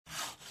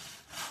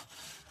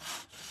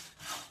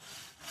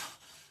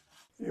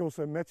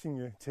Also matching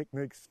your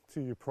techniques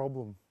to your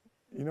problem.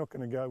 You're not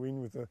going to go in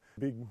with a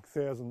big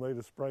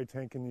 1,000-litre spray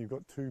tank and you've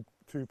got two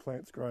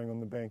plants growing on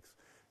the banks.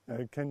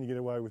 Can you get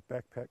away with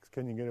backpacks?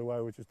 Can you get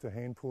away with just a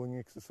hand-pulling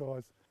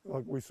exercise?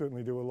 Like we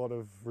certainly do a lot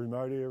of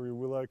remote area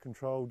willow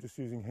control just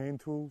using hand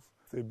tools.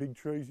 If they're big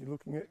trees you're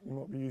looking at, you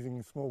might be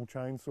using small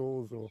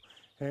chainsaws or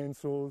hand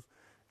saws.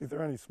 If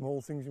they're only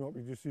small things, you might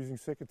be just using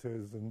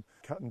secateurs and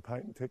cut and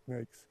paint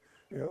techniques.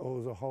 Or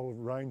there's a whole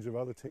range of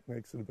other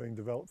techniques that have been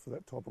developed for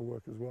that type of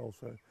work as well.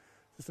 So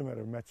it's just a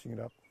matter of matching it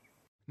up.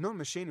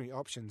 Non-machinery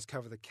options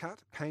cover the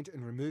cut, paint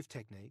and remove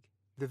technique,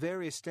 the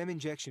various stem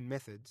injection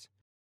methods,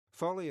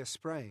 foliar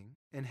spraying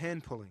and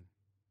hand pulling.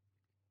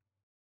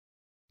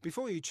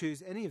 Before you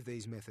choose any of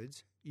these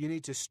methods, you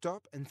need to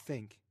stop and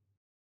think.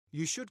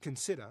 You should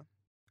consider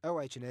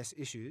OH&S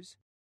issues,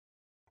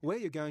 where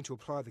you're going to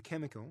apply the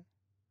chemical,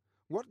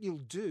 what you'll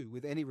do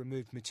with any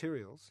removed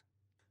materials,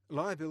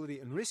 liability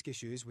and risk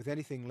issues with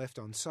anything left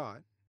on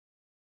site,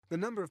 the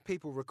number of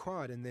people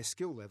required and their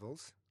skill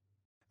levels,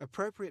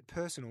 appropriate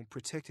personal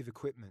protective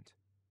equipment.